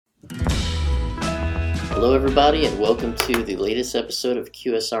Hello, everybody, and welcome to the latest episode of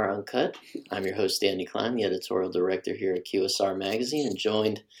QSR Uncut. I'm your host, Danny Klein, the editorial director here at QSR Magazine, and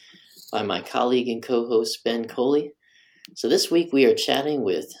joined by my colleague and co-host, Ben Coley. So this week we are chatting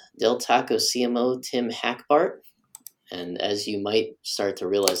with Del Taco CMO Tim Hackbardt. And as you might start to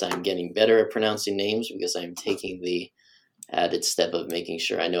realize, I'm getting better at pronouncing names because I'm taking the added step of making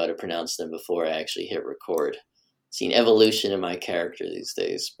sure I know how to pronounce them before I actually hit record. Seen evolution in my character these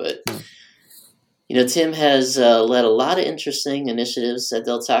days. But, Tim has led a lot of interesting initiatives at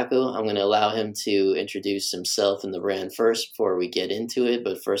Del Taco. I'm going to allow him to introduce himself and the brand first before we get into it.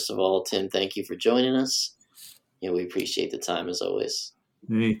 But first of all, Tim, thank you for joining us. We appreciate the time as always.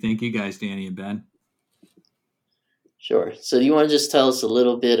 Hey, thank you guys, Danny and Ben. Sure. So do you want to just tell us a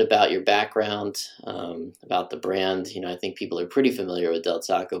little bit about your background, about the brand? I think people are pretty familiar with Del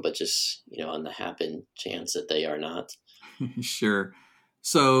Taco, but just, on the happen chance that they are not. Sure.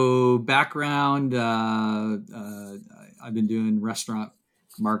 So background, I've been doing restaurant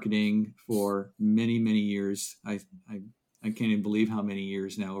marketing for many, many years. I can't even believe how many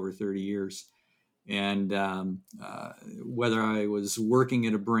years now, over 30 years. And whether I was working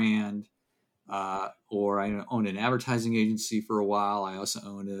at a brand or I owned an advertising agency for a while. I also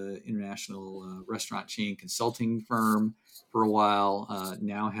owned an international restaurant chain consulting firm for a while.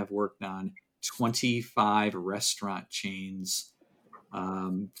 Now have worked on 25 restaurant chains,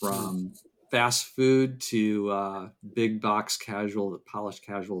 from fast food to big box casual, polished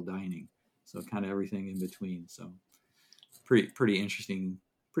casual dining. So kind of everything in between. So pretty interesting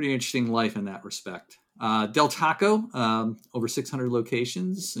life in that respect. Del Taco, over 600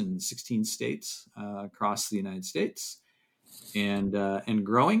 locations in 16 states across the United States, and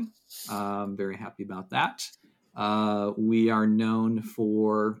growing. Very happy about that. We are known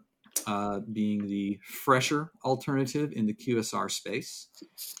for being the fresher alternative in the QSR space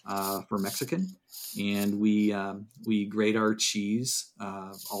for Mexican, and we grate our cheese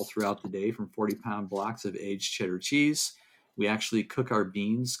all throughout the day from 40-pound blocks of aged cheddar cheese. We actually cook our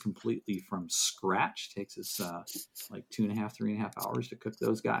beans completely from scratch. Takes us like 3.5 hours to cook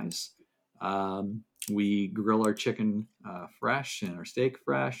those guys. We grill our chicken fresh and our steak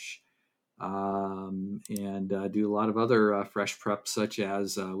fresh, and do a lot of other fresh preps, such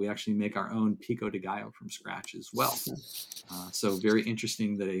as we actually make our own pico de gallo from scratch as well. So very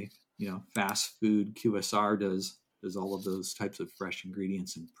interesting that a fast food QSR does all of those types of fresh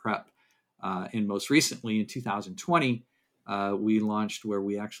ingredients and prep. And most recently in 2020. We launched where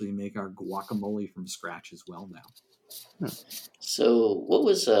we actually make our guacamole from scratch as well now. So what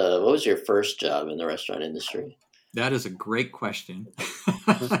was your first job in the restaurant industry? That is a great question.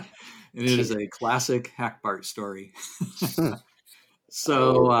 And it is a classic Hackbardt story.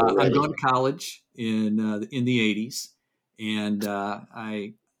 So I'm going to college in the 80s. And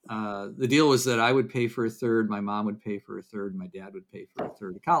the deal was that I would pay for a third, my mom would pay for a third, my dad would pay for a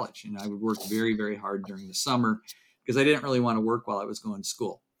third of college. And I would work very, very hard during the summer, because I didn't really want to work while I was going to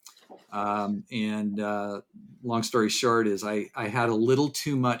school. And long story short is I had a little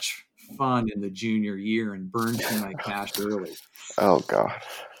too much fun in the junior year and burned through my cash early. Oh, God.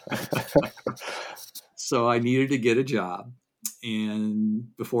 So I needed to get a job.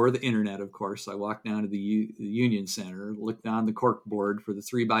 And before the internet, of course, I walked down to the Union Center, looked on the cork board for the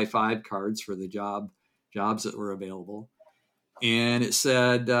 3x5 cards for the jobs that were available. And it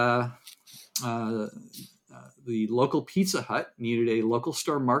said, the local Pizza Hut needed a local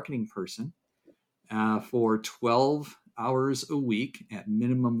store marketing person for 12 hours a week at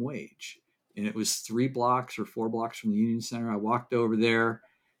minimum wage. And it was 3 blocks or 4 blocks from the Union Center. I walked over there,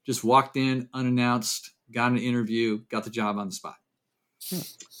 just walked in unannounced, got an interview, got the job on the spot.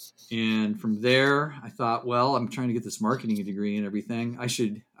 And from there, I thought, well, I'm trying to get this marketing degree and everything. I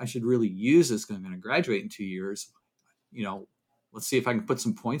should really use this because I'm going to graduate in 2 years. Let's see if I can put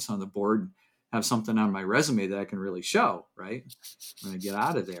some points on the board, have something on my resume that I can really show, right, when I get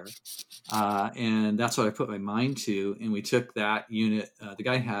out of there. And that's what I put my mind to. And we took that unit. The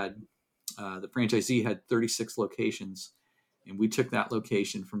guy the franchisee had 36 locations. And we took that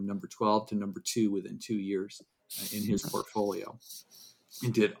location from number 12 to number 2 within 2 years in his portfolio,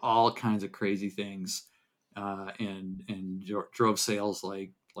 and did all kinds of crazy things, and drove sales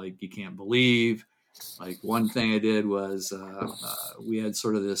like you can't believe. Like one thing I did was we had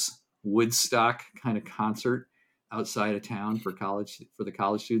sort of this Woodstock kind of concert outside of town for the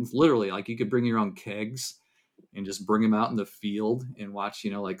college students. Literally, like you could bring your own kegs and just bring them out in the field and watch,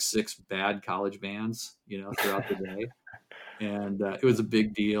 like 6 bad college bands, throughout the day. And it was a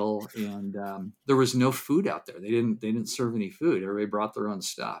big deal. And there was no food out there. They didn't serve any food. Everybody brought their own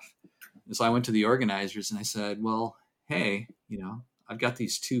stuff. And so I went to the organizers and I said, well, hey, I've got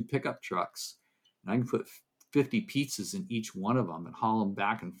these 2 pickup trucks. and I can put 50 pizzas in each one of them and haul them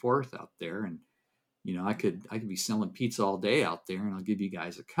back and forth out there. And, I could be selling pizza all day out there, and I'll give you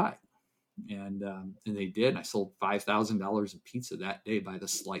guys a cut. And they did. And I sold $5,000 of pizza that day by the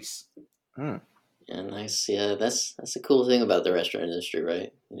slice. Yeah, nice. Yeah, that's the cool thing about the restaurant industry,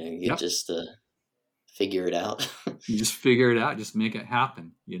 right? You just figure it out. You just figure it out, just make it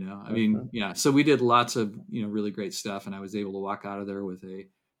happen. I mean, yeah. So we did lots of really great stuff, and I was able to walk out of there with a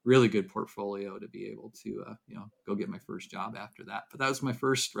really good portfolio to be able to go get my first job after that. But that was my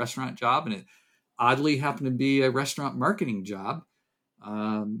first restaurant job, and it oddly happened to be a restaurant marketing job.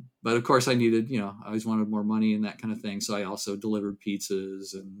 But of course I needed, I always wanted more money and that kind of thing. So I also delivered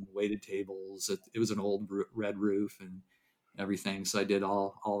pizzas and waited tables. It was an old red roof and everything. So I did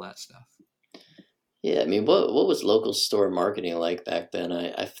all that stuff. Yeah. I mean, what was local store marketing like back then?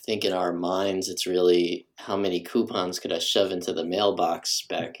 I think in our minds, it's really how many coupons could I shove into the mailbox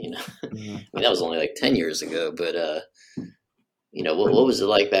back, I mean, that was only like 10 years ago, but, what was it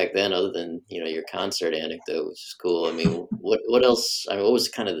like back then other than, your concert anecdote, which is cool. I mean, what else, what was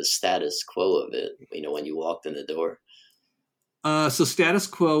kind of the status quo of it, when you walked in the door? So status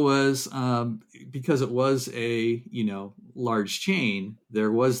quo was, because it was a, large chain,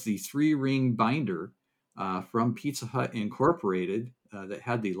 there was the 3-ring binder from Pizza Hut Incorporated that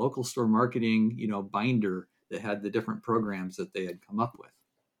had the local store marketing, binder that had the different programs that they had come up with.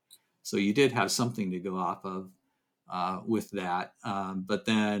 So you did have something to go off of with that. But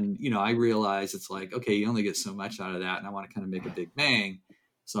then, I realized it's like, okay, you only get so much out of that, and I want to kind of make a big bang.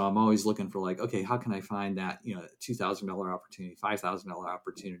 So I'm always looking for like, okay, how can I find that, $2,000 opportunity, $5,000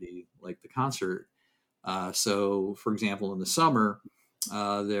 opportunity, like the concert. So for example, in the summer,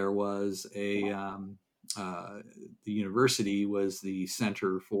 there was the university was the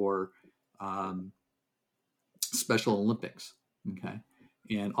center for Special Olympics. Okay.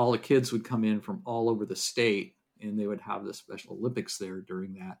 And all the kids would come in from all over the state, and they would have the Special Olympics there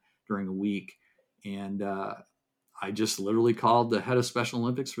during a week. And, I just literally called the head of Special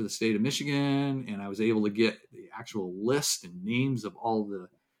Olympics for the state of Michigan, and I was able to get the actual list and names of all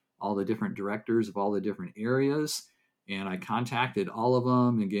the different directors of all the different areas. And I contacted all of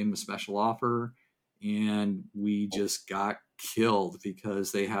them and gave them a special offer. And we just got killed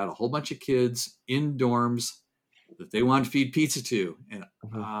because they had a whole bunch of kids in dorms that they wanted to feed pizza to. And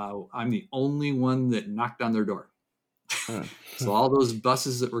I'm the only one that knocked on their door. So all those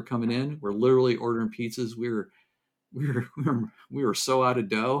buses that were coming in were literally ordering pizzas. We were so out of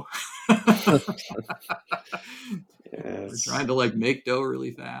dough. We're trying to like make dough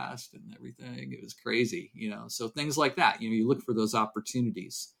really fast and everything. It was crazy, so things like that, you look for those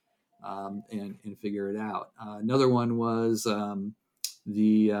opportunities and figure it out. Another one was I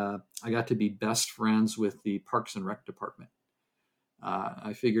got to be best friends with the Parks and Rec department.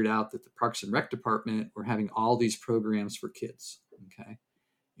 I figured out that the Parks and Rec department were having all these programs for kids. Okay.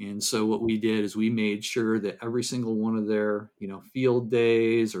 And so what we did is we made sure that every single one of their, field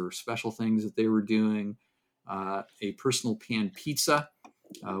days or special things that they were doing, a personal pan pizza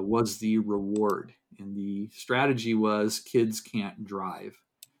was the reward. And the strategy was kids can't drive.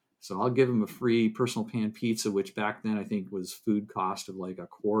 So I'll give them a free personal pan pizza, which back then I think was food cost of like a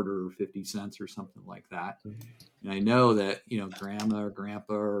quarter or 50 cents or something like that. And I know that, grandma or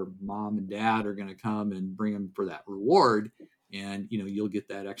grandpa or mom and dad are going to come and bring them for that reward. And, you'll get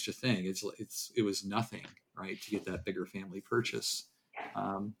that extra thing. It was nothing, right, to get that bigger family purchase.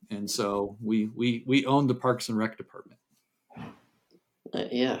 And so we owned the Parks and Rec department.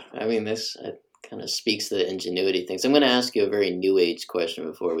 Yeah. I mean, this kind of speaks to the ingenuity things. I'm going to ask you a very new age question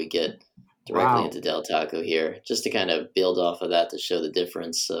before we get directly into Del Taco here, just to kind of build off of that to show the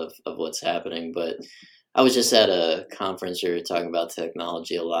difference of what's happening. But I was just at a conference where we were talking about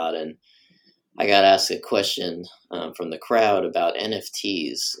technology a lot, and I got asked a question from the crowd about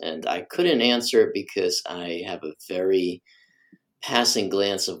NFTs, and I couldn't answer it because I have a very passing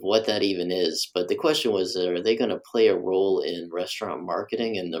glance of what that even is. But the question was, are they going to play a role in restaurant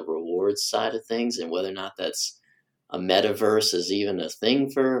marketing and the rewards side of things, and whether or not that's a metaverse is even a thing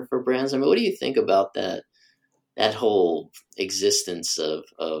for brands? I mean, what do you think about that whole existence of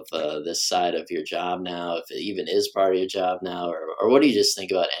this side of your job now, if it even is part of your job now, or what do you just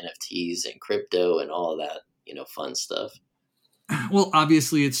think about NFTs and crypto and all of that, fun stuff? Well,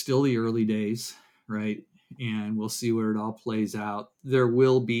 obviously it's still the early days, right? And we'll see where it all plays out. There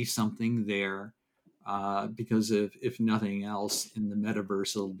will be something there because if nothing else, in the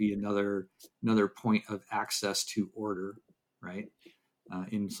metaverse, it'll be another point of access to order, right?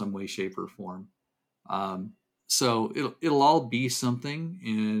 In some way, shape, or form. So it'll all be something,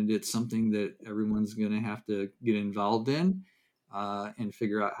 and it's something that everyone's going to have to get involved in. and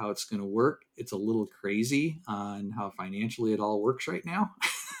figure out how it's going to work. It's a little crazy on how financially it all works right now.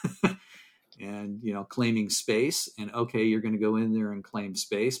 And, claiming space, and okay, you're going to go in there and claim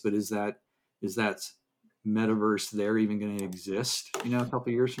space, but is that metaverse there even going to exist, a couple of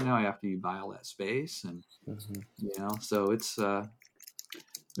years from now after you buy all that space? And, so it's,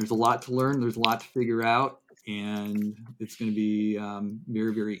 there's a lot to learn. There's a lot to figure out. And it's going to be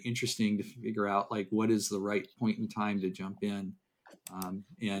very, very interesting to figure out, like, what is the right point in time to jump in,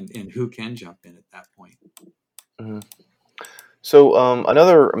 and who can jump in at that point. Mm-hmm. So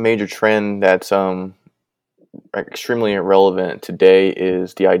another major trend that's extremely relevant today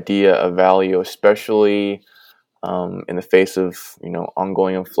is the idea of value, especially in the face of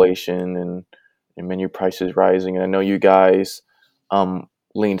ongoing inflation and menu prices rising. And I know you guys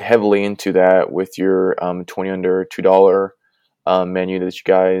leaned heavily into that with your 20 under $2 menu that you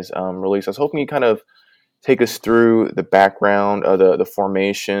guys released. I was hoping you kind of take us through the background of the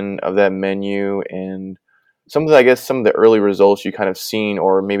formation of that menu and some of the early results you kind of seen,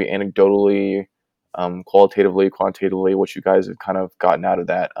 or maybe anecdotally, qualitatively, quantitatively, what you guys have kind of gotten out of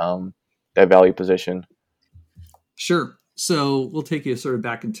that value position. Sure. So we'll take you sort of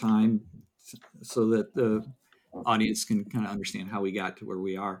back in time so that the audience can kind of understand how we got to where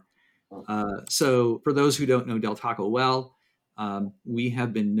we are. So for those who don't know Del Taco well, we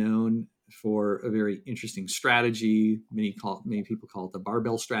have been known for a very interesting strategy. Many people call it the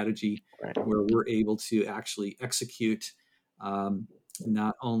barbell strategy, right, where we're able to actually execute,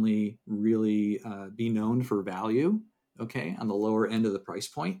 not only really be known for value, okay, on the lower end of the price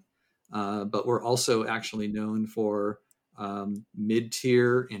point, but we're also actually known for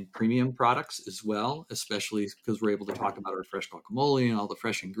mid-tier and premium products as well, especially because we're able to talk about our fresh guacamole and all the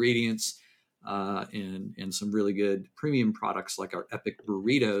fresh ingredients, and some really good premium products like our epic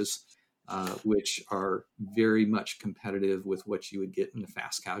burritos, which are very much competitive with what you would get in a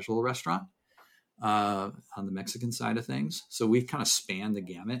fast casual restaurant on the Mexican side of things. So we kind of span the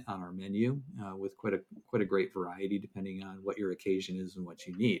gamut on our menu with quite a great variety depending on what your occasion is and what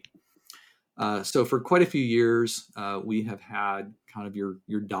you need. So for quite a few years, we have had kind of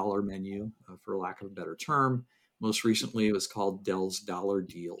your dollar menu, for lack of a better term. Most recently, it was called Del's Dollar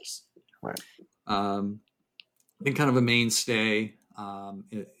Deals. right. Been kind of a mainstay.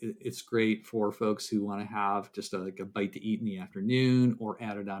 It's great for folks who want to have just a bite to eat in the afternoon or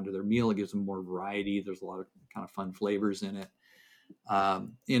add it onto their meal. It gives them more variety. There's a lot of kind of fun flavors in it.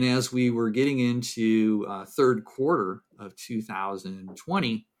 And as we were getting into third quarter of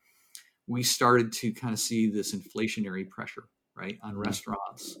 2020, we started to kind of see this inflationary pressure, right, on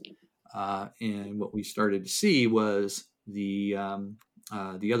restaurants. And what we started to see was the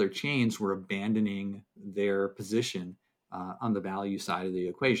other chains were abandoning their position on the value side of the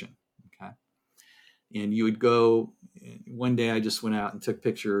equation. Okay. And you would go, one day I just went out and took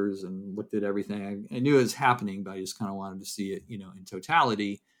pictures and looked at everything. I knew it was happening, but I just kind of wanted to see it, in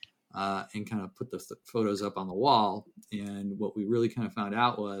totality, and kind of put the photos up on the wall. And what we really kind of found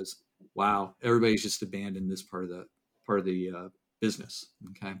out was, wow, everybody's just abandoned this part of the business.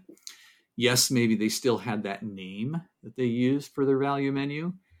 Okay. Yes, maybe they still had that name that they used for their value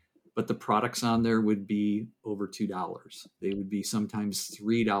menu, but the products on there would be over $2. They would be sometimes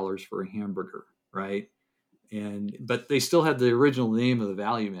 $3 for a hamburger, right? But they still had the original name of the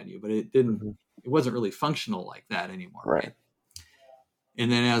value menu, but it wasn't really functional like that anymore, right? And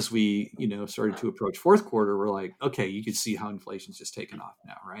then as we, started to approach fourth quarter, we're like, okay, you can see how inflation's just taken off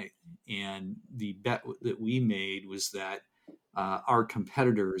now, right? And the bet that we made was that our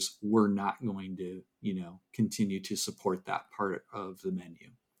competitors were not going to, continue to support that part of the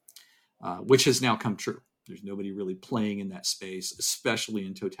menu, which has now come true. There's nobody really playing in that space, especially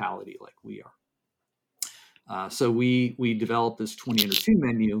in totality like we are. So we developed this 20 under 2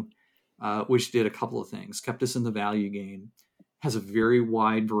 menu, which did a couple of things. Kept us in the value game, has a very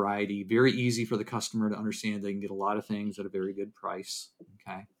wide variety, very easy for the customer to understand. They can get a lot of things at a very good price.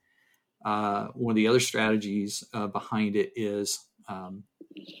 Okay. One of the other strategies behind it is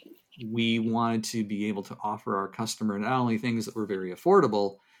we wanted to be able to offer our customer not only things that were very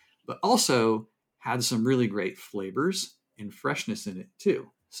affordable, but also had some really great flavors and freshness in it too.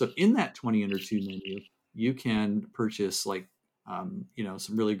 So in that 20 under 2 menu, you can purchase some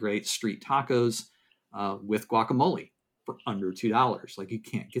really great street tacos with guacamole for under $2. Like, you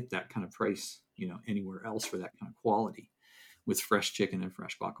can't get that kind of price, anywhere else for that kind of quality with fresh chicken and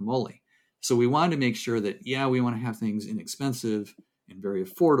fresh guacamole. So we wanted to make sure that, we want to have things inexpensive and very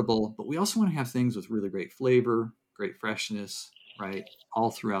affordable, but we also want to have things with really great flavor, great freshness, right, all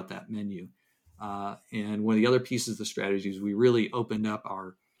throughout that menu. And one of the other pieces of the strategy is we really opened up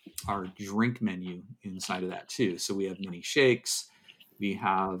our our drink menu inside of that too. So we have mini shakes. We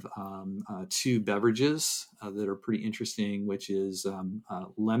have two beverages that are pretty interesting, which is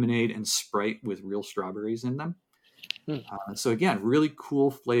lemonade and Sprite with real strawberries in them. So again, really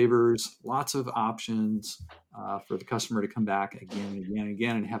cool flavors, lots of options for the customer to come back again and again and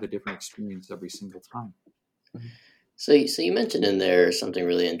again and have a different experience every single time. So you mentioned in there something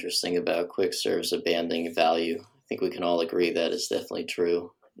really interesting about quick serve's abandoning value. I think we can all agree that is definitely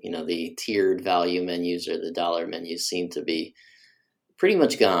true. The tiered value menus or the dollar menus seem to be pretty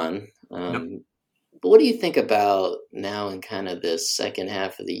much gone. Yep. But what do you think about now in kind of the second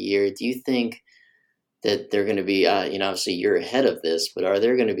half of the year? Do you think that they're going to be, obviously you're ahead of this, but are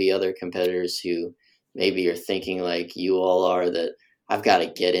there going to be other competitors who maybe are thinking like you all are, that I've got to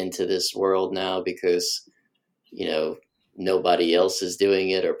get into this world now because, nobody else is doing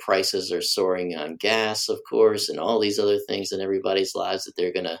it, or prices are soaring on gas, of course, and all these other things in everybody's lives, that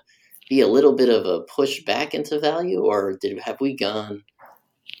they're going to be a little bit of a push back into value? Or have we gone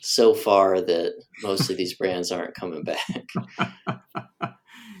so far that most of these brands aren't coming back?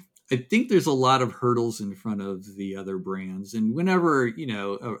 I think there's a lot of hurdles in front of the other brands. And whenever,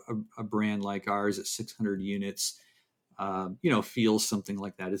 a brand like ours at 600 units, feels something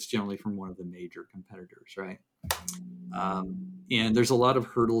like that, it's generally from one of the major competitors, right? And there's a lot of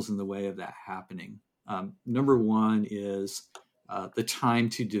hurdles in the way of that happening. Number one is the time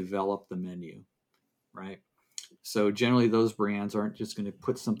to develop the menu, right? So generally those brands aren't just going to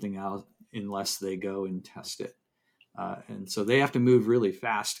put something out unless they go and test it. And so they have to move really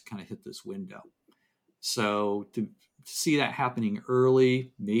fast to kind of hit this window. So to see that happening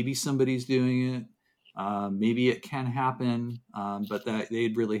early, maybe somebody's doing it. Maybe it can happen, but that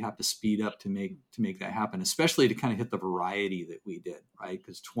they'd really have to speed up to make that happen, especially to kind of hit the variety that we did, right?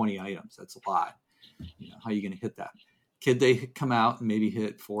 Because 20 items, that's a lot. How are you going to hit that? Could they come out and maybe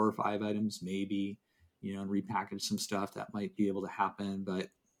hit 4 or 5 items, maybe, and repackage some stuff? That might be able to happen, but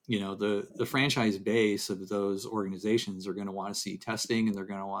the franchise base of those organizations are going to want to see testing, and they're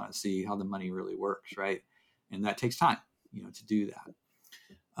going to want to see how the money really works, right? And that takes time, to do that.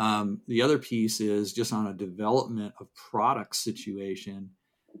 The other piece is just on a development of product situation.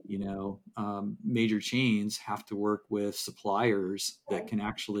 Major chains have to work with suppliers that can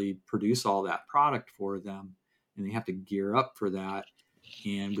actually produce all that product for them, and they have to gear up for that.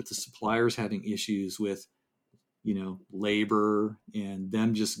 And with the suppliers having issues with labor and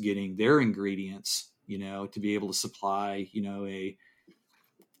them just getting their ingredients, to be able to supply, a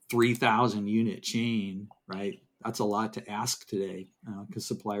 3,000 unit chain, right? That's a lot to ask today because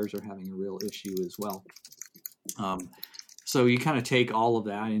suppliers are having a real issue as well. So you kind of take all of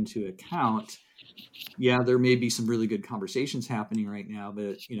that into account. Yeah, there may be some really good conversations happening right now,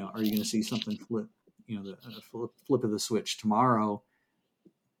 but, are you going to see something flip, the flip of the switch tomorrow?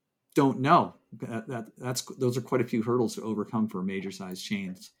 Don't know. Those are quite a few hurdles to overcome for major size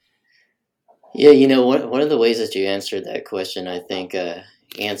chains. Yeah, one of the ways that you answered that question, I think,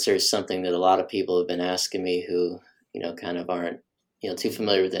 answers something that a lot of people have been asking me who, kind of aren't, too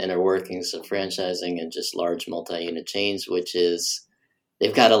familiar with the inner workings of franchising and just large multi-unit chains, which is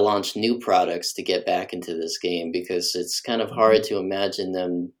they've got to launch new products to get back into this game, because it's kind of hard to imagine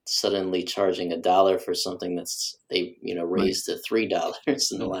them suddenly charging $1 for something that's they raised to $3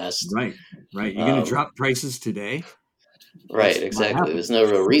 in the last. Right. You're going to drop prices today. Right, exactly. There's no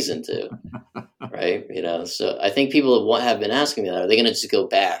real reason to, right? So I think people have been asking me that. Are they going to just go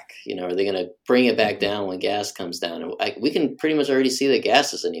back? Are they going to bring it back down when gas comes down? And we can pretty much already see that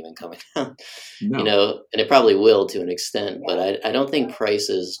gas isn't even coming down, and it probably will to an extent. But I don't think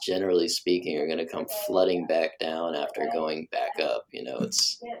prices, generally speaking, are going to come flooding back down after going back up.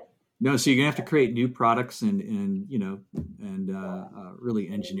 It's... No, so you're going to have to create new products and really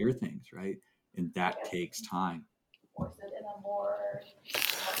engineer things, right? And that takes time.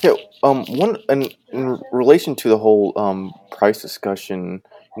 Yeah. One in relation to the whole price discussion,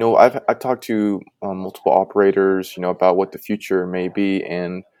 I've talked to multiple operators, about what the future may be,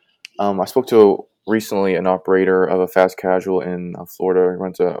 and I spoke to recently an operator of a fast casual in Florida. He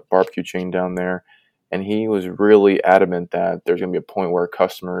runs a barbecue chain down there, and he was really adamant that there's going to be a point where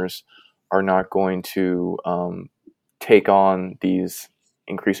customers are not going to take on these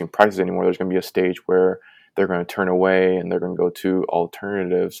increasing prices anymore. There's going to be a stage where they're going to turn away and they're going to go to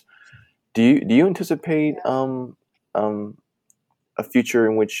alternatives. Do you anticipate a future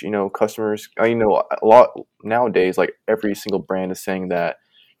in which customers? A lot nowadays, like every single brand is saying that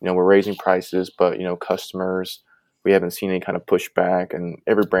we're raising prices, but customers, we haven't seen any kind of pushback, and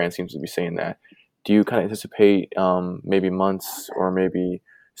every brand seems to be saying that. Do you kind of anticipate maybe months or maybe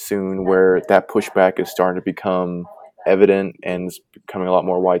soon where that pushback is starting to become evident and it's becoming a lot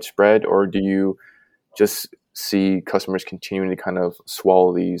more widespread, or do you just see customers continuing to kind of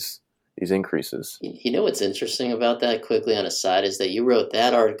swallow these increases? You know what's interesting about that, quickly on a side, is that you wrote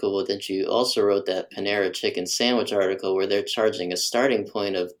that article, but then you also wrote that Panera chicken sandwich article where they're charging a starting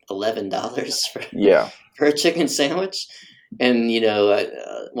point of $11 for a chicken sandwich. And,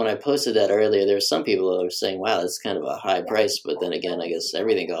 when I posted that earlier, there were some people that were saying, wow, that's kind of a high price. But then again, I guess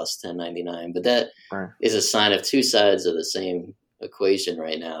everything costs $10.99. But that is a sign of two sides of the same equation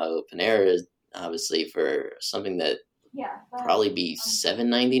right now. Panera is obviously for something that probably be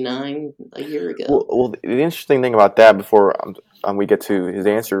 $7.99 a year ago. Well, the interesting thing about that, before we get to his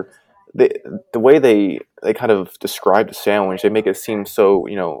answer, the way they kind of describe the sandwich, they make it seem so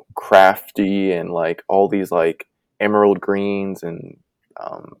crafty and like all these like emerald greens and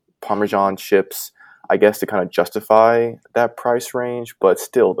Parmesan chips, I guess, to kind of justify that price range. But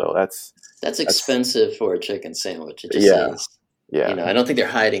still, though, that's expensive for a chicken sandwich. It just is. Yeah. I don't think they're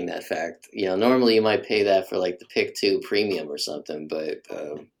hiding that fact. Normally you might pay that for like the Pick 2 premium or something, but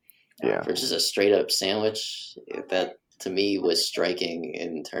for just a straight up sandwich, that to me was striking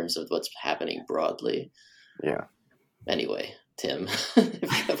in terms of what's happening broadly. Yeah. Anyway, Tim, if you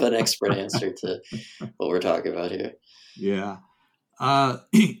have an expert answer to what we're talking about here. Yeah.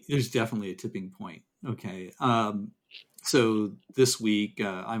 There's definitely a tipping point. Okay. So this week,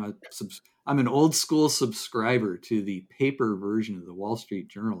 I'm an old school subscriber to the paper version of the Wall Street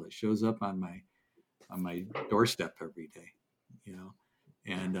Journal. It shows up on my doorstep every day,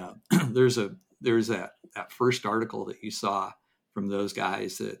 and there's that first article that you saw from those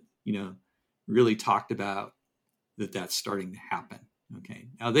guys that, really talked about that's starting to happen. Okay.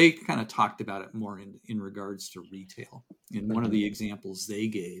 Now they kind of talked about it more in regards to retail. And one of the examples they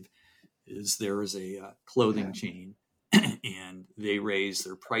gave is there was a clothing chain and they raised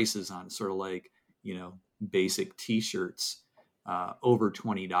their prices on sort of like, basic t-shirts over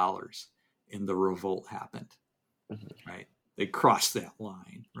 $20, and the revolt happened, right? They crossed that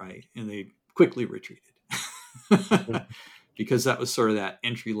line, right? And they quickly retreated because that was sort of that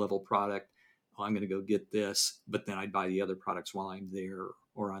entry-level product. Oh, I'm going to go get this, but then I'd buy the other products while I'm there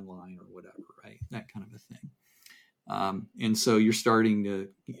or online or whatever, right? That kind of a thing. And so you're starting to,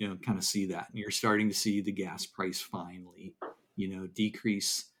 kind of see that. And you're starting to see the gas price finally,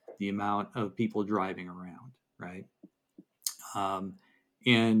 decrease the amount of people driving around, right?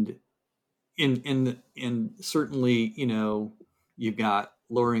 And certainly, you've got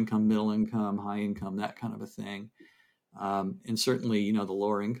lower income, middle income, high income, that kind of a thing. And certainly, the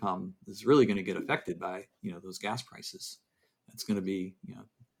lower income is really going to get affected by, those gas prices. That's going to be,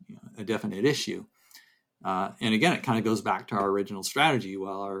 a definite issue. And again, it kind of goes back to our original strategy.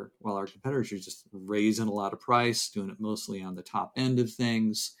 While our competitors are just raising a lot of price, doing it mostly on the top end of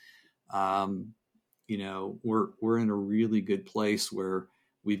things, we're in a really good place where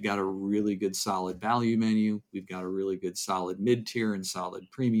we've got a really good solid value menu. We've got a really good solid mid-tier and solid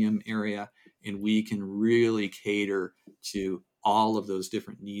premium area, and we can really cater to all of those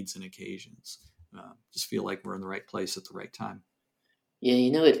different needs and occasions. Just feel like we're in the right place at the right time. Yeah,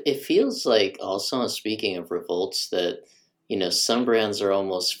 it feels like also, speaking of revolts, that, some brands are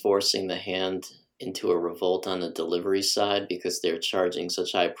almost forcing the hand into a revolt on the delivery side because they're charging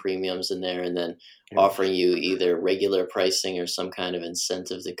such high premiums in there and then offering you either regular pricing or some kind of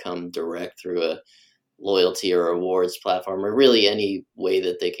incentive to come direct through a loyalty or rewards platform, or really any way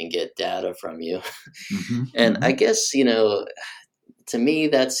that they can get data from you. Mm-hmm. And I guess, to me,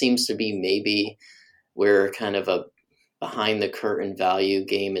 that seems to be maybe where kind of a behind the curtain value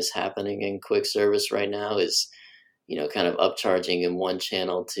game is happening in quick service right now, is, kind of upcharging in one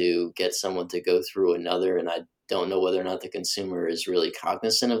channel to get someone to go through another. And I don't know whether or not the consumer is really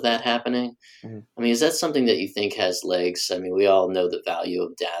cognizant of that happening. Mm-hmm. I mean, is that something that you think has legs? I mean, we all know the value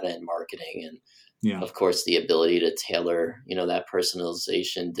of data and marketing and, of course, the ability to tailor, that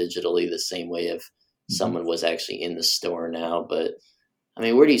personalization digitally the same way if someone was actually in the store now. But, I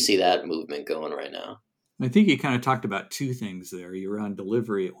mean, where do you see that movement going right now? I think you kind of talked about two things there. You were on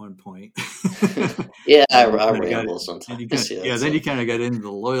delivery at one point. Yeah, I ramble sometimes. Then you kind of got into the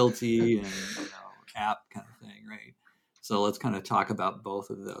loyalty and app kind of thing, right? So let's kind of talk about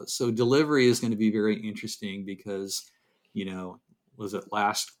both of those. So delivery is going to be very interesting because, was it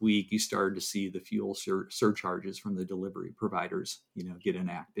last week you started to see the fuel surcharges from the delivery providers, get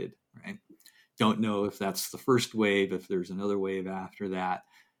enacted, right? Don't know if that's the first wave, if there's another wave after that.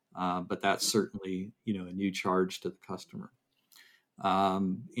 But that's certainly, a new charge to the customer.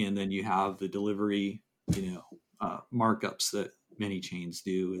 And then you have the delivery, markups that many chains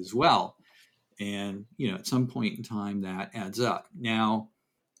do as well. And, at some point in time that adds up. Now,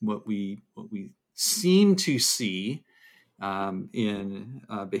 what we seem to see in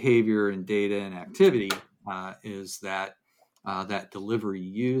behavior and data and activity is that that delivery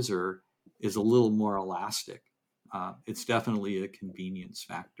user is a little more elastic. It's definitely a convenience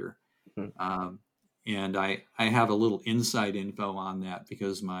factor. And I have a little inside info on that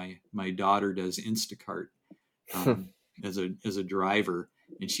because my daughter does Instacart as a driver,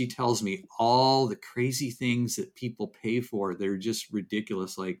 and she tells me all the crazy things that people pay for. They're just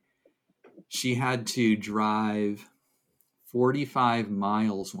ridiculous. Like, she had to drive 45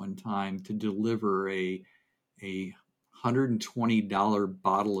 miles one time to deliver a $120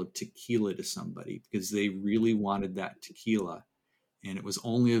 bottle of tequila to somebody because they really wanted that tequila, and it was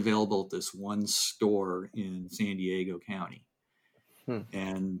only available at this one store in San Diego County.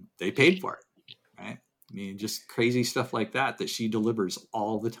 And they paid for it, right? I mean, just crazy stuff like that she delivers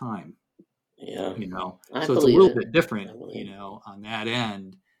all the time. Yeah. So it's a little bit different, on that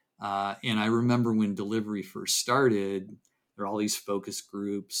end. And I remember when delivery first started, there are all these focus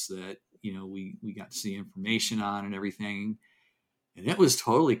groups that, we got to see information on and everything. And it was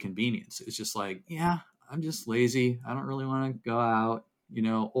totally convenience. It was just like, yeah, I'm just lazy. I don't really want to go out,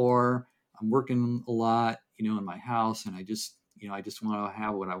 or I'm working a lot, in my house, and I just want to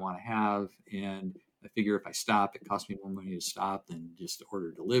have what I want to have. And I figure if I stop, it costs me more money to stop than just to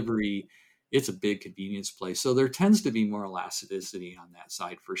order delivery. It's a big convenience play. So there tends to be more elasticity on that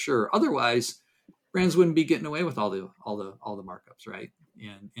side for sure. Otherwise, brands wouldn't be getting away with all the markups, right?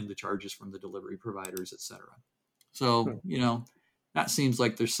 And the charges from the delivery providers, et cetera. So, that seems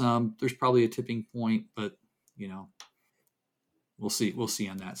like there's probably a tipping point, but, we'll see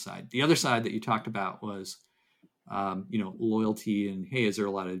on that side. The other side that you talked about was, loyalty and, hey, is there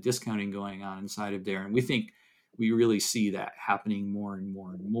a lot of discounting going on inside of there? And we think we really see that happening more and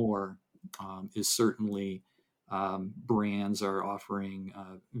more and more. Is certainly brands are offering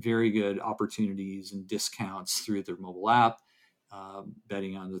very good opportunities and discounts through their mobile app,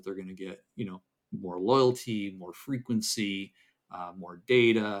 betting on that they're going to get, more loyalty, more frequency, more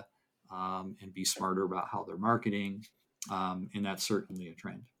data, and be smarter about how they're marketing. And that's certainly a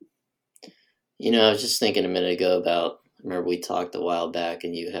trend. I was just thinking a minute ago about, remember we talked a while back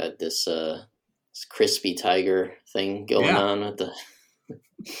and you had this crispy tiger thing going on with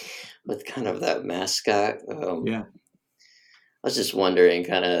with kind of that mascot. I was just wondering,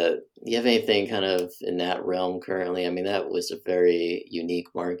 kind of, do you have anything kind of in that realm currently? I mean, that was a very unique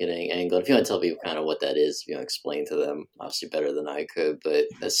marketing angle. If you want to tell people kind of what that is, explain to them, obviously better than I could, but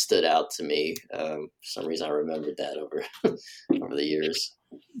that stood out to me. For some reason, I remembered that over the years.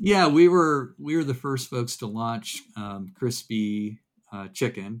 Yeah, we were the first folks to launch crispy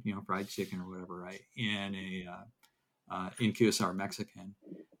chicken, fried chicken or whatever, right, in QSR Mexican,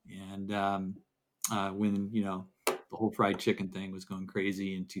 and when the whole fried chicken thing was going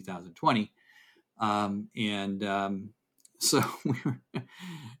crazy in 2020, so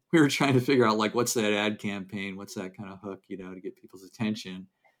we were trying to figure out, like, what's that ad campaign, what's that kind of hook, to get people's attention.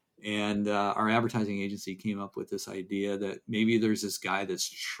 And our advertising agency came up with this idea that maybe there's this guy that's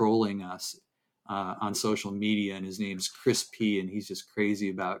trolling us on social media, and his name's Chris P, and he's just crazy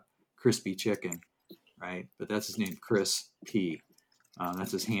about crispy chicken, right? But that's his name, Chris P.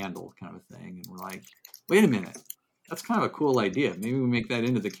 That's his handle, kind of a thing. And we're like, wait a minute, that's kind of a cool idea. Maybe we make that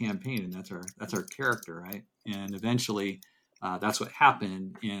into the campaign, and that's our character, right? And eventually, that's what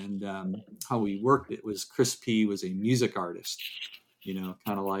happened. And how we worked it was Chris P was a music artist, kind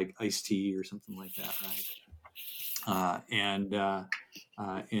of like Ice-T or something like that, right?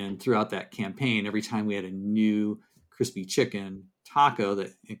 And throughout that campaign, every time we had a new crispy chicken taco,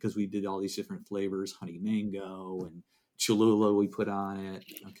 because we did all these different flavors, honey mango and Cholula we put on it,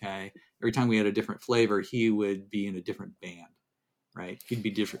 okay? Every time we had a different flavor, he would be in a different band, right? He'd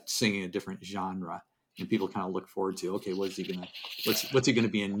be singing a different genre, and people kind of look forward to, okay, what's he gonna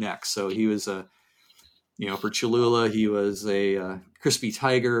be in next? So he was for Cholula, he was a crispy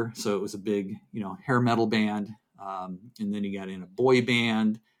tiger, so it was a big, hair metal band, and then he got in a boy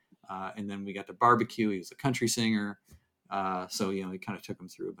band, and then we got to barbecue. He was a country singer. So, he kind of took them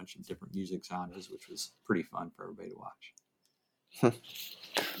through a bunch of different music genres, which was pretty fun for everybody to watch.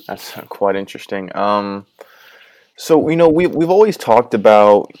 That's quite interesting. So, we've always talked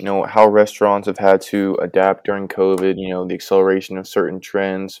about, how restaurants have had to adapt during COVID, the acceleration of certain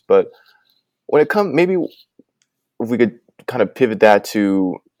trends. But when it comes, maybe if we could kind of pivot that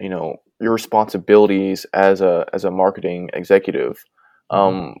to, your responsibilities as a marketing executive.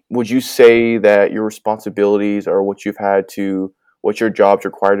 Would you say that your responsibilities or what your job's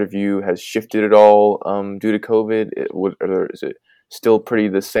required of you has shifted at all due to COVID? Is it still pretty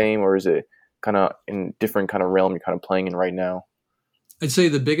the same, or is it kind of in different kind of realm you're kind of playing in right now? I'd say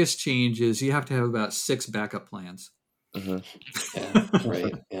the biggest change is you have to have about 6 backup plans. Mm-hmm. Yeah,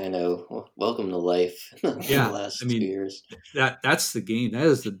 right. I know. Well, welcome to life. For the last 2 years. That's the game. That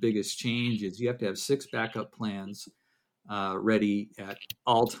is the biggest change. Is you have to have 6 backup plans ready at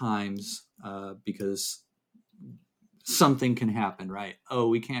all times because something can happen, right? Oh,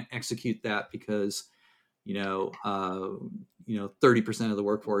 we can't execute that because 30% of the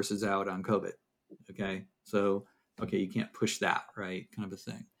workforce is out on COVID. Okay, so you can't push that, right? Kind of a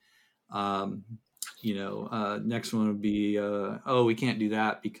thing. Next one would be, we can't do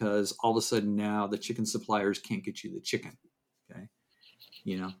that because all of a sudden now the chicken suppliers can't get you the chicken. Okay,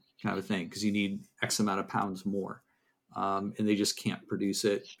 kind of a thing, because you need X amount of pounds more. And they just can't produce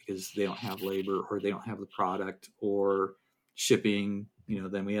it because they don't have labor or they don't have the product or shipping.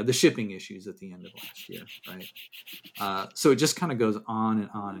 Then we had the shipping issues at the end of last year, right? So it just kind of goes on and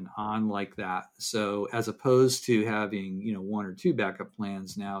on and on like that. So as opposed to having 1 or 2 backup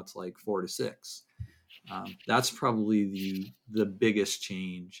plans, now it's like 4 to 6. That's probably the biggest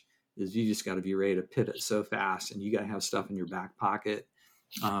change. Is you just got to be ready to pivot so fast, and you got to have stuff in your back pocket,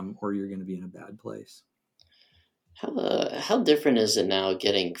 or you're going to be in a bad place. How different is it now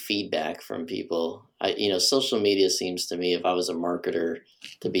getting feedback from people? Social media seems to me, if I was a marketer,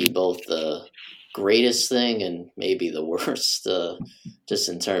 to be both the greatest thing and maybe the worst, just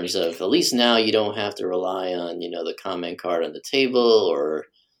in terms of, at least now you don't have to rely on, the comment card on the table or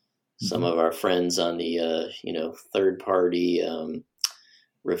some of our friends on the, third party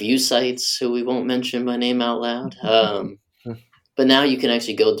review sites who we won't mention by name out loud. But now you can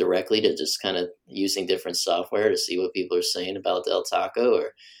actually go directly to just kind of using different software to see what people are saying about Del Taco,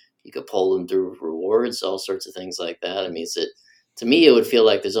 or you could poll them through rewards, all sorts of things like that. I mean, to me, it would feel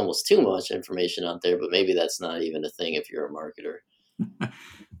like there's almost too much information out there, but maybe that's not even a thing if you're a marketer.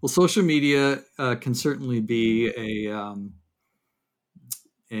 Well, social media can certainly be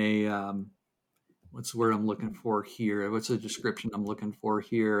what's the word I'm looking for here? What's the description I'm looking for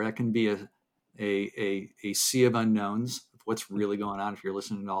here? That can be a sea of unknowns of what's really going on if you're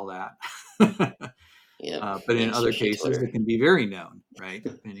listening to all that. But in other cases, Twitter, it can be very known, right?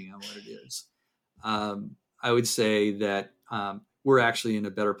 Depending on what it is. I would say that we're actually in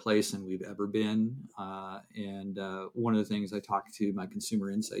a better place than we've ever been. And one of the things I talked to my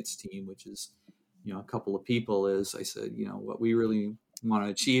consumer insights team, which is, a couple of people, is I said, what we really want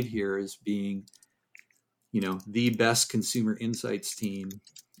to achieve here is being, the best consumer insights team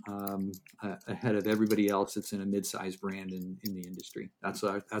ahead of everybody else that's in a mid-sized brand in the industry. That's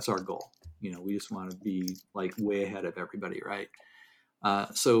our goal. We just want to be like way ahead of everybody, right?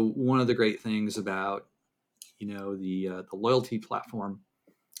 So one of the great things about the loyalty platform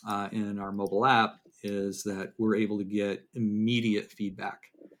in our mobile app is that we're able to get immediate feedback.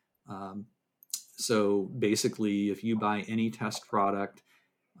 So basically, if you buy any test product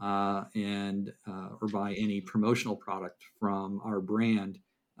or buy any promotional product from our brand,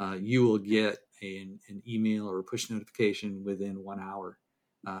 you will get an email or a push notification within 1 hour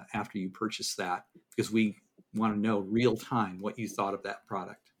after you purchase that, because we want to know real time what you thought of that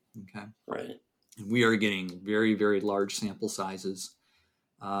product. Okay. Right. And we are getting very, very large sample sizes.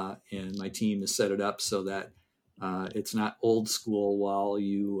 And my team has set it up so that it's not old school while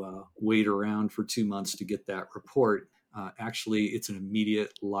you wait around for 2 months to get that report. Actually, it's an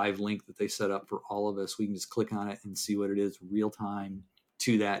immediate live link that they set up for all of us. We can just click on it and see what it is real time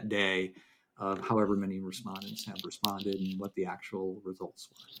to that day of however many respondents have responded and what the actual results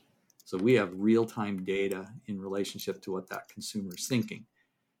were. So we have real time data in relationship to what that consumer is thinking.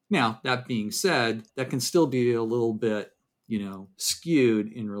 Now, that being said, that can still be a little bit,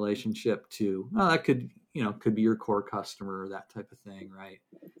 skewed in relationship to, that could be your core customer or that type of thing, right?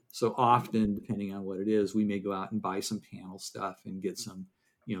 So often, depending on what it is, we may go out and buy some panel stuff and get some,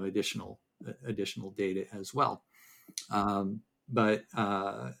 additional data as well. But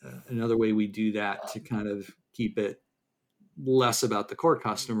another way we do that to kind of keep it less about the core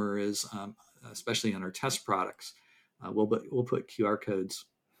customer is, especially on our test products, we'll put QR codes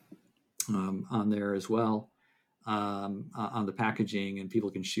on there as well, on the packaging, and people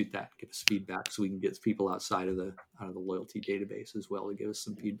can shoot that, give us feedback, so we can get people outside of the loyalty database as well to give us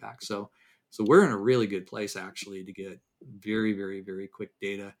some feedback. So we're in a really good place actually to get very, very, very quick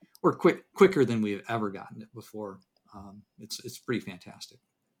data, or quicker than we've ever gotten it before. It's pretty fantastic.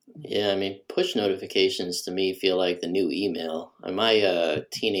 Yeah, I mean, push notifications to me feel like the new email. My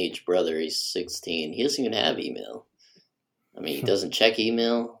teenage brother, he's 16. He doesn't even have email. I mean, he doesn't check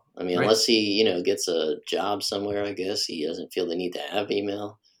email. I mean, right. Unless he, gets a job somewhere, I guess he doesn't feel the need to have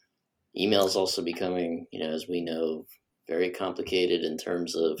email. Email is also becoming, as we know, very complicated in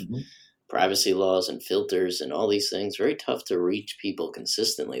terms of privacy laws and filters and all these things. Very tough to reach people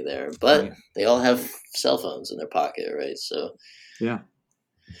consistently there, but they all have cell phones in their pocket, right? So yeah,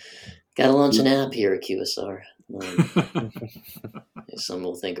 got to launch an app here at QSR. Some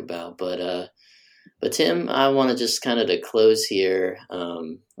will think about, but Tim, I want to just kind of to close here.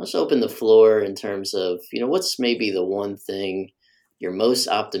 Let's open the floor in terms of, what's maybe the one thing you're most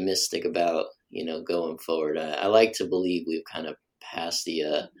optimistic about, going forward. I like to believe we've kind of passed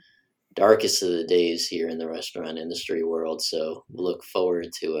the darkest of the days here in the restaurant industry world. So we'll look forward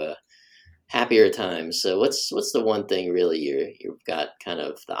to happier times. So what's the one thing really you've got kind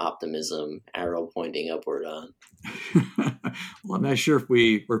of the optimism arrow pointing upward on? Well, I'm not sure if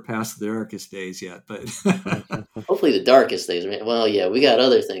we're past the darkest days yet, but hopefully the darkest days. Well, yeah, we got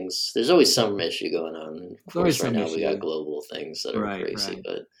other things. There's always some issue going on. Of course, right now we got global things that are crazy, right.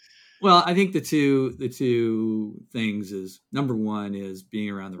 But well, I think the two things is, number one is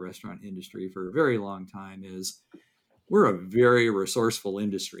being around the restaurant industry for a very long time is we're a very resourceful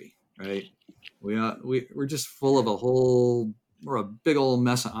industry, right? We're just full of we're a big old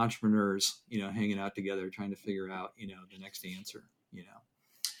mess of entrepreneurs, hanging out together, trying to figure out, the next answer,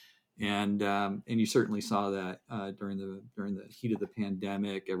 and you certainly saw that during the heat of the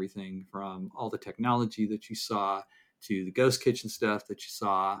pandemic, everything from all the technology that you saw to the ghost kitchen stuff that you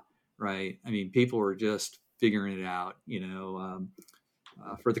saw, right? I mean, people were just figuring it out,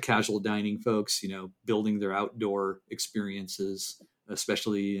 for the casual dining folks, building their outdoor experiences,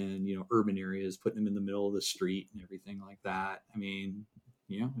 especially in, urban areas, putting them in the middle of the street and everything like that. I mean,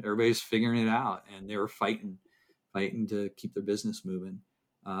 everybody's figuring it out, and they were fighting to keep their business moving.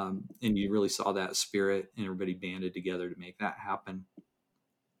 And you really saw that spirit, and everybody banded together to make that happen.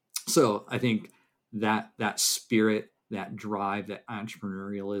 So I think that spirit, that drive, that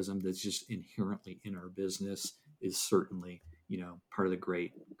entrepreneurialism that's just inherently in our business is certainly, part of the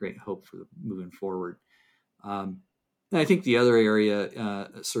great hope for moving forward. And I think the other area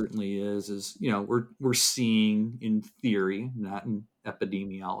certainly is we're seeing, in theory, not an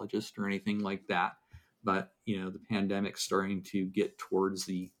epidemiologist or anything like that, but the pandemic's starting to get towards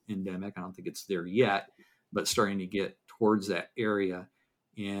the endemic. I don't think it's there yet, but starting to get towards that area.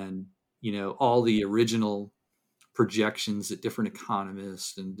 And all the original projections that different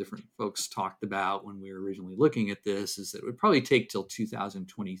economists and different folks talked about when we were originally looking at this is that it would probably take till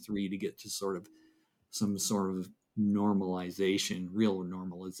 2023 to get to some sort of normalization, real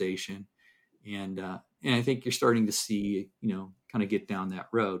normalization. And I think you're starting to see, kind of get down that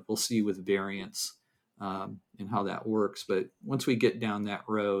road. We'll see with variants and how that works. But once we get down that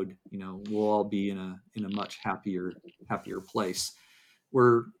road, we'll all be in a much happier place.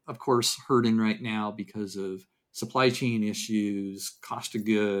 We're, of course, hurting right now because of supply chain issues, cost of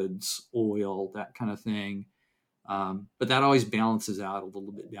goods, oil, that kind of thing. But that always balances out a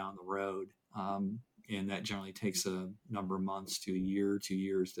little bit down the road. And that generally takes a number of months to a year, 2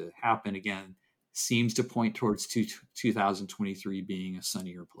 years to happen. Again, seems to point towards 2023 being a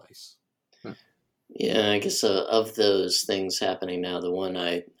sunnier place. Yeah, I guess of those things happening now, the one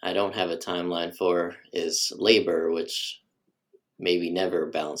I don't have a timeline for is labor, which maybe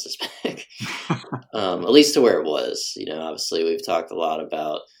never bounces back, at least to where it was. Obviously we've talked a lot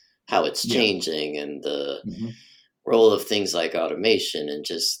about how it's changing and the role of things like automation and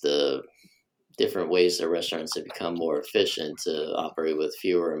just the different ways that restaurants have become more efficient to operate with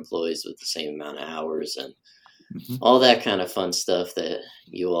fewer employees with the same amount of hours and all that kind of fun stuff that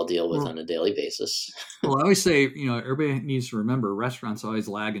you all deal with on a daily basis. Well, I always say, everybody needs to remember restaurants always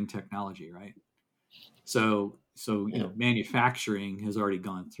lag in technology, right? So manufacturing has already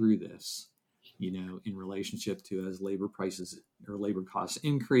gone through this, in relationship to as labor prices or labor costs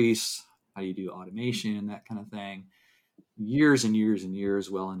increase, how you do automation, that kind of thing, years and years and years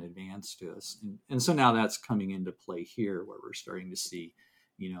well in advance to us. And so now that's coming into play here where we're starting to see,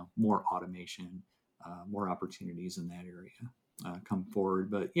 more automation, more opportunities in that area come forward.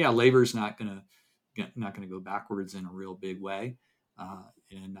 But yeah, labor's not going to go backwards in a real big way.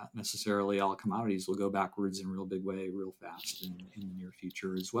 And not necessarily all commodities will go backwards in a real big way, real fast in the near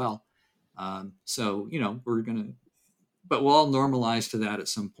future as well. So, but we'll all normalize to that at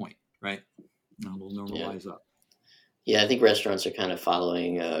some point, right? We'll normalize up. Yeah, I think restaurants are kind of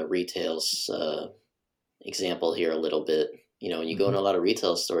following retail's example here a little bit. When you go in a lot of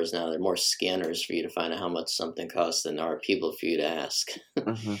retail stores now, there are more scanners for you to find out how much something costs than there are people for you to ask.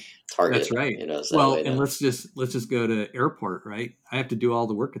 Target. That's right. And let's just go to airport, right? I have to do all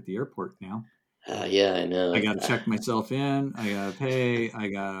the work at the airport now. Yeah, I know. I got to check myself in. I got to pay. I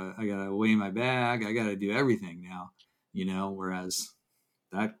got to weigh my bag. I got to do everything now, whereas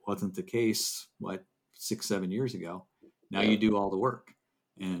that wasn't the case, 6-7 years ago. Now you do all the work.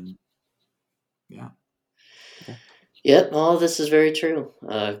 And Yeah. Yep, all of this is very true.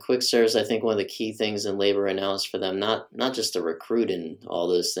 Quick serves, I think, one of the key things in labor right now is for them not just to recruit and all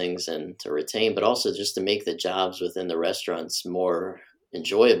those things and to retain, but also just to make the jobs within the restaurants more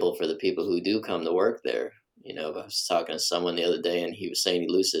enjoyable for the people who do come to work there. I was talking to someone the other day, and he was saying he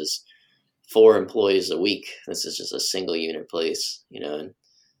loses 4 employees a week. This is just a single unit place, and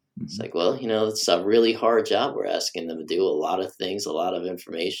it's like, well, it's a really hard job we're asking them to do. A lot of things, a lot of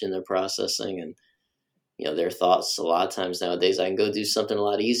information they're processing, and their thoughts a lot of times nowadays, I can go do something a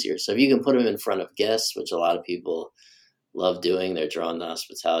lot easier. So if you can put them in front of guests, which a lot of people love doing, they're drawn to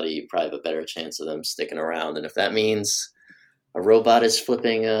hospitality, you probably have a better chance of them sticking around. And if that means a robot is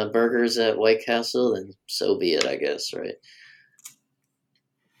flipping burgers at White Castle, then so be it, I guess, right?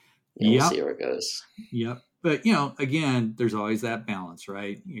 We'll see where it goes. Yep. But, again, there's always that balance,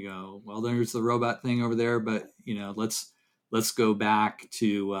 right? You go, well, there's the robot thing over there, but, let's go back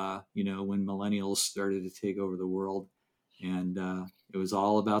to, when millennials started to take over the world, and it was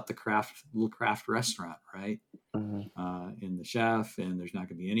all about the little craft restaurant, right? And the chef, and there's not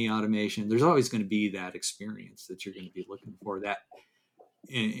going to be any automation. There's always going to be that experience that you're going to be looking for. That,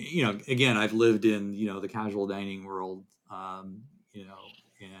 and, again, I've lived in, the casual dining world,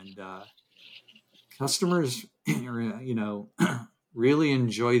 and customers, really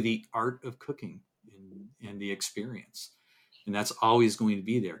enjoy the art of cooking and the experience. And that's always going to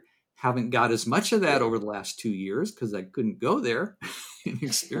be there. Haven't got as much of that over the last 2 years because I couldn't go there and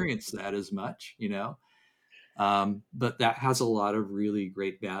experience that as much, but that has a lot of really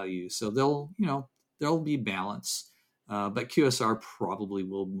great value. So there'll be balance, but QSR probably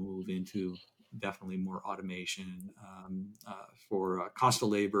will move into definitely more automation for cost of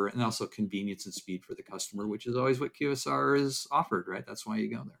labor, and also convenience and speed for the customer, which is always what QSR is offered, right? That's why you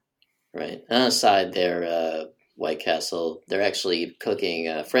go there. Right. On the side there, White Castle, they're actually cooking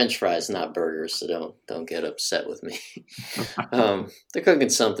French fries, not burgers, so don't get upset with me. They're cooking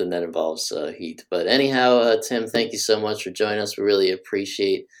something that involves heat. But anyhow, Tim, thank you so much for joining us. We really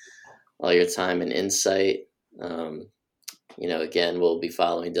appreciate all your time and insight. Again, we'll be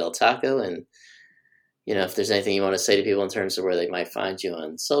following Del Taco, and if there's anything you want to say to people in terms of where they might find you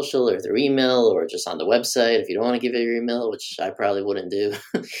on social or through email or just on the website, if you don't want to give it your email, which I probably wouldn't do,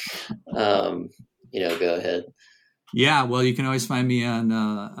 go ahead. Yeah, well, you can always find me on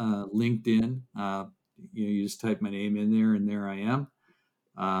LinkedIn. You just type my name in there, and there I am.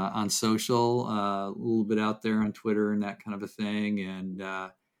 On social, a little bit out there on Twitter and that kind of a thing. And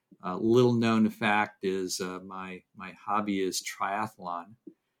a little known fact is my hobby is triathlon.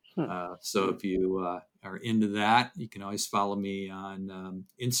 So if you are into that, you can always follow me on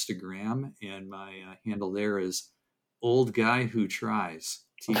Instagram, and my handle there is Old Guy Who Tries.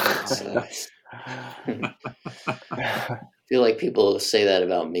 I feel like people say that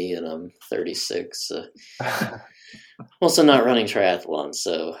about me, and I'm 36. I'm also not running triathlon,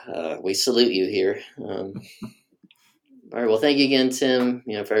 so we salute you here. All right, well, thank you again, Tim.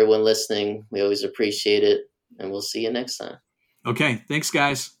 For everyone listening, we always appreciate it, and we'll see you next time. Okay, thanks,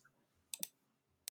 guys.